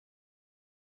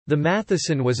The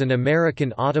Matheson was an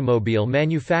American automobile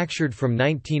manufactured from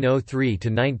 1903 to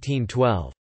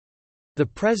 1912. The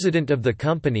president of the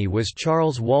company was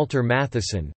Charles Walter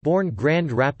Matheson, born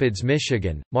Grand Rapids,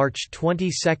 Michigan, March 22,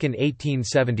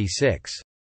 1876.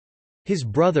 His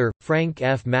brother, Frank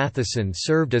F. Matheson,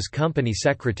 served as company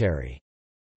secretary.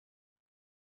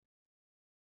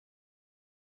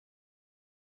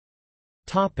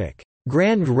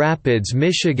 Grand Rapids,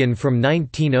 Michigan from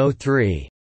 1903.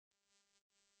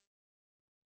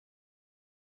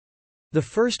 The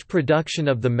first production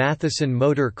of the Matheson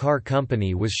Motor Car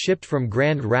Company was shipped from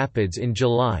Grand Rapids in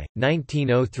July,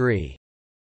 1903.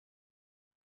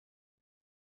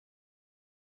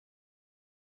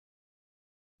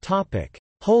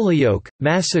 Holyoke,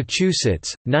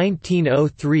 Massachusetts,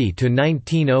 1903 to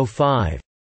 1905.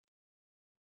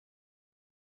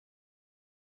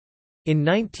 In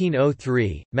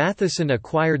 1903, Matheson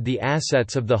acquired the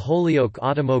assets of the Holyoke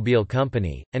Automobile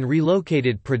Company, and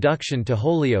relocated production to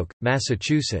Holyoke,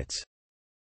 Massachusetts.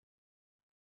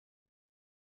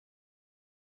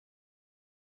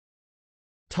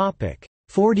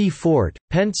 Forty Fort,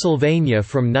 Pennsylvania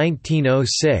from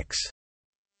 1906.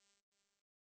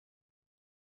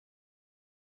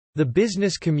 The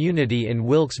business community in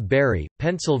Wilkes-Barre,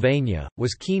 Pennsylvania,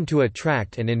 was keen to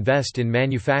attract and invest in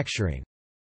manufacturing.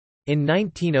 In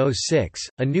 1906,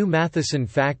 a new Matheson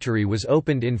factory was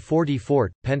opened in Forty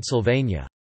Fort, Pennsylvania.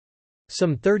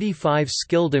 Some 35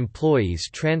 skilled employees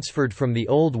transferred from the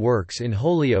old works in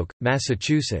Holyoke,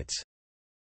 Massachusetts.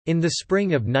 In the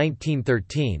spring of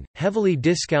 1913, heavily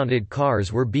discounted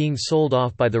cars were being sold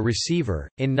off by the receiver.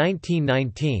 In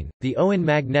 1919, the Owen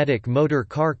Magnetic Motor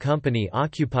Car Company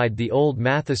occupied the old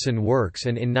Matheson works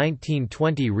and in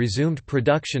 1920 resumed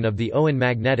production of the Owen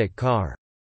Magnetic car.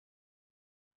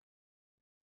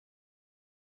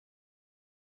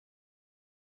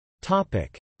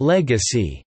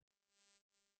 Legacy.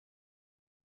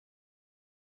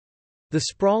 The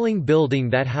sprawling building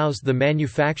that housed the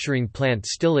manufacturing plant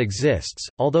still exists,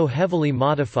 although heavily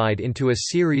modified into a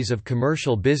series of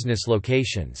commercial business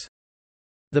locations.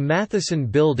 The Matheson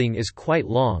building is quite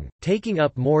long, taking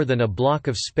up more than a block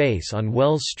of space on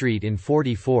Wells Street in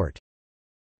Forty Fort.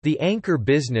 The anchor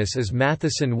business is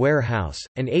Matheson Warehouse,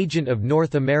 an agent of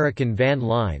North American Van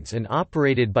Lines and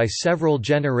operated by several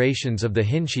generations of the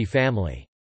Hinchey family.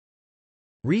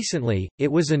 Recently,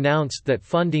 it was announced that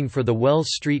funding for the Wells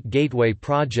Street Gateway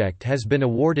project has been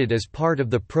awarded as part of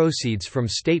the proceeds from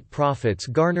state profits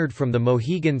garnered from the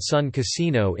Mohegan Sun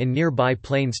Casino in nearby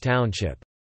Plains Township.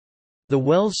 The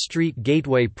Wells Street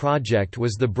Gateway project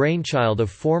was the brainchild of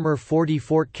former Forty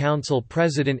Fort Council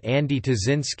President Andy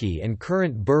Tazinski and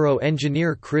current borough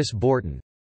engineer Chris Borton.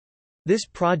 This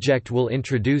project will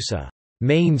introduce a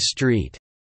Main Street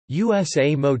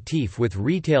USA motif with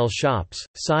retail shops,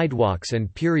 sidewalks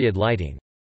and period lighting.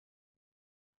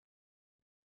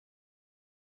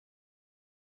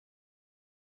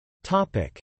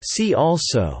 See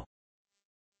also: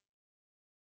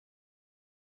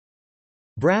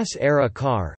 Brass-era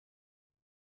car,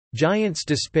 Giant's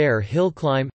Despair hill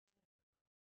climb,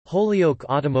 Holyoke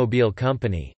Automobile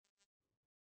Company,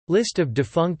 List of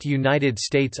defunct United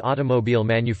States automobile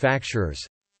manufacturers,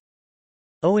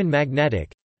 Owen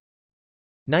Magnetic,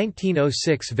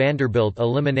 1906 Vanderbilt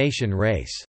elimination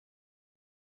race.